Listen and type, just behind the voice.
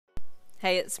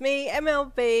Hey, it's me,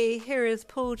 MLB. Here is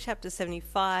Pool Chapter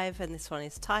 75, and this one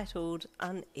is titled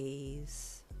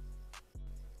Unease.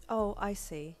 Oh, I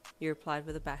see, you replied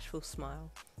with a bashful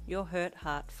smile, your hurt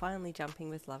heart finally jumping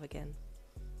with love again.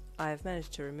 I have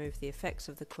managed to remove the effects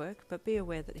of the quirk, but be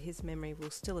aware that his memory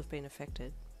will still have been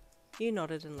affected. You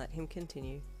nodded and let him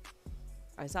continue.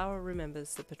 Aizawa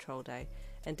remembers the patrol day,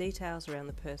 and details around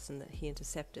the person that he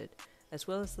intercepted, as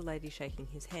well as the lady shaking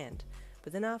his hand.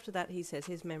 But then after that he says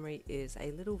his memory is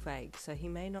a little vague, so he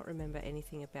may not remember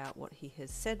anything about what he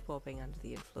has said while being under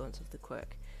the influence of the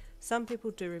quirk. Some people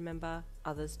do remember,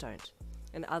 others don't,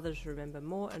 and others remember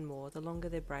more and more the longer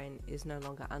their brain is no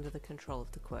longer under the control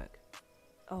of the quirk.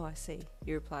 Oh, I see,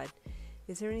 you replied.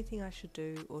 Is there anything I should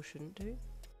do or shouldn't do?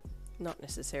 Not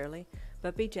necessarily,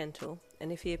 but be gentle,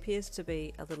 and if he appears to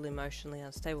be a little emotionally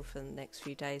unstable for the next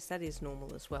few days, that is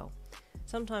normal as well.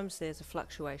 Sometimes there's a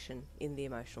fluctuation in the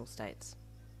emotional states.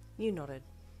 You nodded.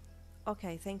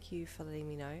 Okay, thank you for letting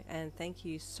me know, and thank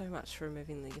you so much for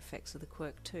removing the effects of the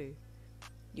quirk too.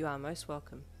 You are most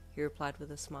welcome, he replied with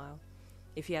a smile.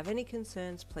 If you have any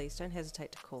concerns, please don't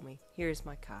hesitate to call me. Here is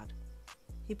my card.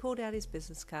 He pulled out his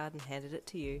business card and handed it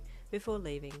to you before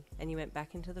leaving, and you went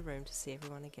back into the room to see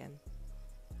everyone again.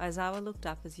 Aizawa looked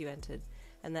up as you entered,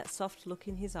 and that soft look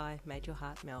in his eye made your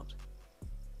heart melt.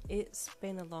 It's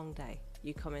been a long day,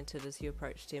 you commented as you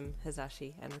approached him,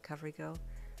 Hazashi, and Recovery Girl.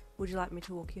 Would you like me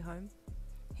to walk you home?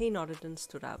 He nodded and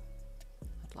stood up.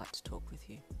 I'd like to talk with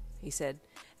you, he said,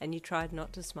 and you tried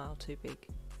not to smile too big.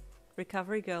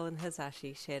 Recovery Girl and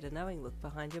Hazashi shared a knowing look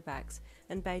behind your backs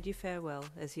and bade you farewell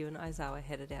as you and Aizawa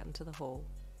headed out into the hall.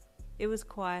 It was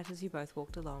quiet as you both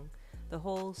walked along, the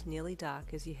halls nearly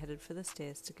dark as you headed for the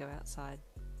stairs to go outside.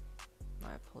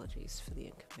 My apologies for the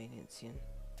inconvenience, Yin,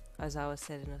 Aizawa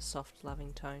said in a soft,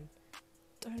 loving tone.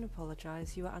 Don't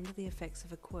apologise, you are under the effects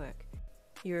of a quirk,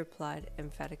 you replied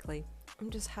emphatically. I'm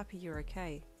just happy you're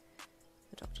okay.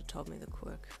 The doctor told me the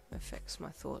quirk affects my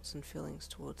thoughts and feelings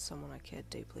towards someone I cared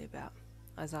deeply about,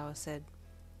 Aizawa said.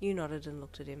 You nodded and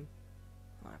looked at him.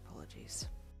 My apologies.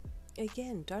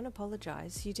 Again, don't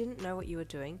apologise. You didn't know what you were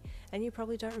doing, and you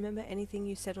probably don't remember anything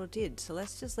you said or did, so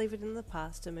let's just leave it in the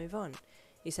past and move on,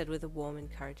 he said with a warm,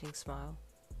 encouraging smile.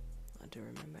 I do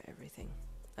remember everything,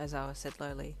 Aizawa said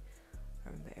lowly. I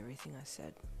remember everything I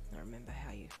said. I remember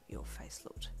how your face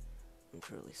looked. I'm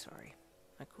truly sorry.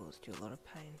 I caused you a lot of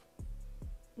pain.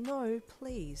 No,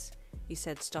 please, he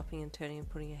said, stopping and turning and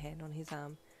putting a hand on his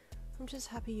arm. I'm just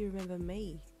happy you remember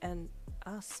me, and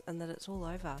us, and that it's all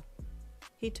over.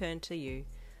 He turned to you,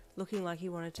 looking like he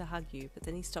wanted to hug you, but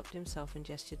then he stopped himself and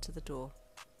gestured to the door.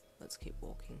 Let's keep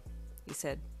walking, he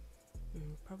said.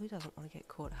 Probably doesn't want to get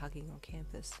caught hugging on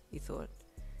campus, you thought.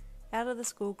 Out of the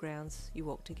school grounds, you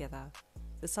walked together.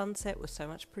 The sunset was so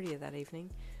much prettier that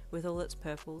evening, with all its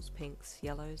purples, pinks,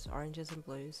 yellows, oranges and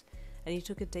blues, and you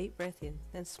took a deep breath in,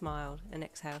 then smiled and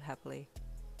exhaled happily.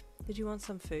 Did you want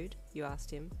some food? You asked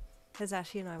him.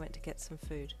 Hazashi and I went to get some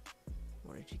food.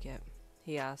 What did you get?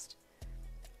 He asked.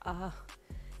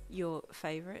 Your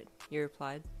favourite? You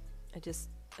replied.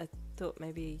 I thought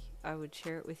maybe I would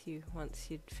share it with you once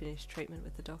you'd finished treatment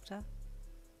with the doctor.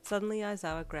 Suddenly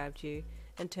Aizawa grabbed you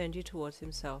and turned you towards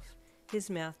himself, his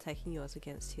mouth taking yours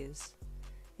against his.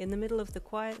 In the middle of the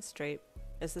quiet street,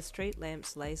 as the street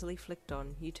lamps lazily flicked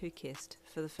on, you two kissed,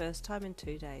 for the first time in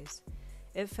 2 days.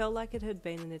 It felt like it had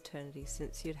been an eternity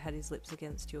since you'd had his lips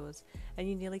against yours, and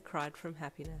you nearly cried from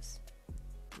happiness.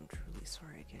 I'm truly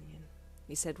sorry again, Yin,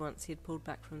 he said once he had pulled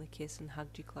back from the kiss and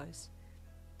hugged you close.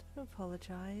 Don't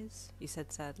apologise, you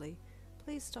said sadly.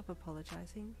 Please stop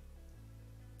apologising.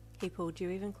 He pulled you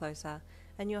even closer,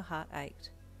 and your heart ached.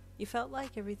 You felt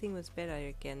like everything was better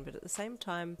again, but at the same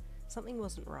time, something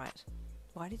wasn't right.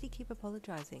 Why did he keep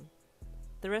apologising?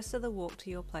 The rest of the walk to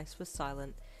your place was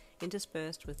silent,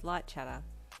 interspersed with light chatter,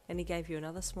 and he gave you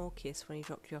another small kiss when he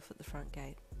dropped you off at the front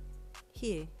gate.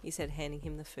 Here, he said, handing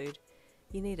him the food.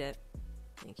 You need it.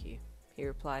 Thank you, he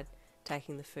replied,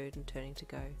 taking the food and turning to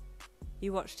go.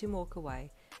 You watched him walk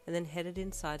away, and then headed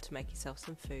inside to make yourself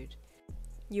some food.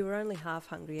 You were only half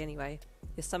hungry anyway.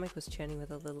 Your stomach was churning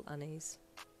with a little unease.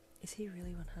 Is he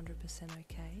really 100%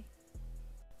 okay?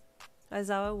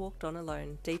 Aizawa walked on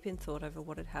alone, deep in thought over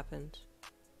what had happened.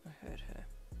 I hurt her.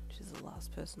 She's the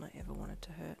last person I ever wanted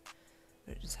to hurt,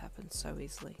 but it just happened so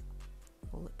easily.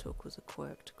 All it took was a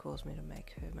quirk to cause me to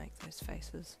make her make those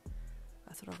faces.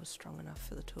 I thought I was strong enough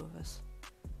for the two of us,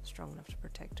 strong enough to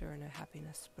protect her and her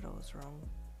happiness, but I was wrong.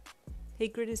 He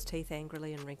grit his teeth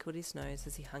angrily and wrinkled his nose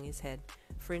as he hung his head,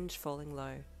 fringe falling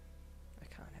low. I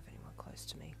can't have anyone close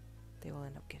to me. They will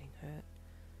end up getting hurt.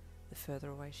 The further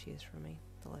away she is from me,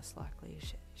 the less likely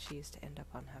she is to end up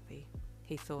unhappy,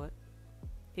 he thought.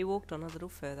 He walked on a little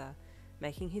further,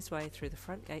 making his way through the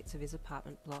front gates of his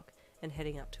apartment block and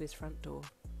heading up to his front door.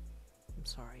 I'm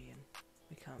sorry, Ian.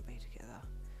 We can't be together.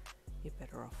 You're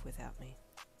better off without me,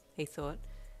 he thought,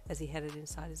 as he headed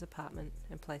inside his apartment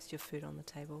and placed your food on the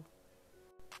table.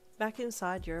 Back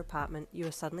inside your apartment, you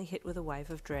are suddenly hit with a wave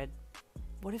of dread.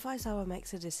 What if Aizawa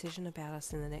makes a decision about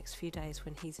us in the next few days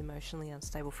when he's emotionally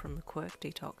unstable from the quirk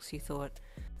detox, you thought.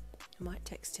 I might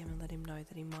text him and let him know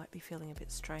that he might be feeling a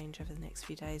bit strange over the next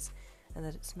few days and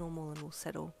that it's normal and will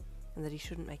settle, and that he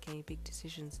shouldn't make any big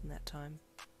decisions in that time.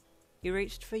 You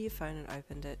reached for your phone and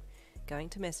opened it, going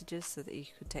to messages so that you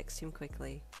could text him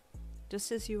quickly.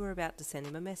 Just as you were about to send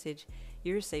him a message,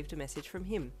 you received a message from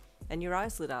him, and your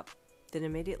eyes lit up, then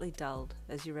immediately dulled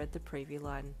as you read the preview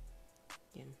line.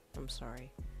 Yin, I'm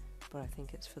sorry, but I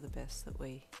think it's for the best that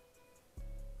we...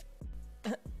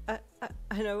 I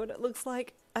know what it looks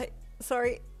like. The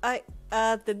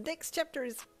next chapter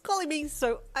is calling me,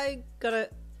 so I gotta...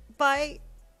 Bye!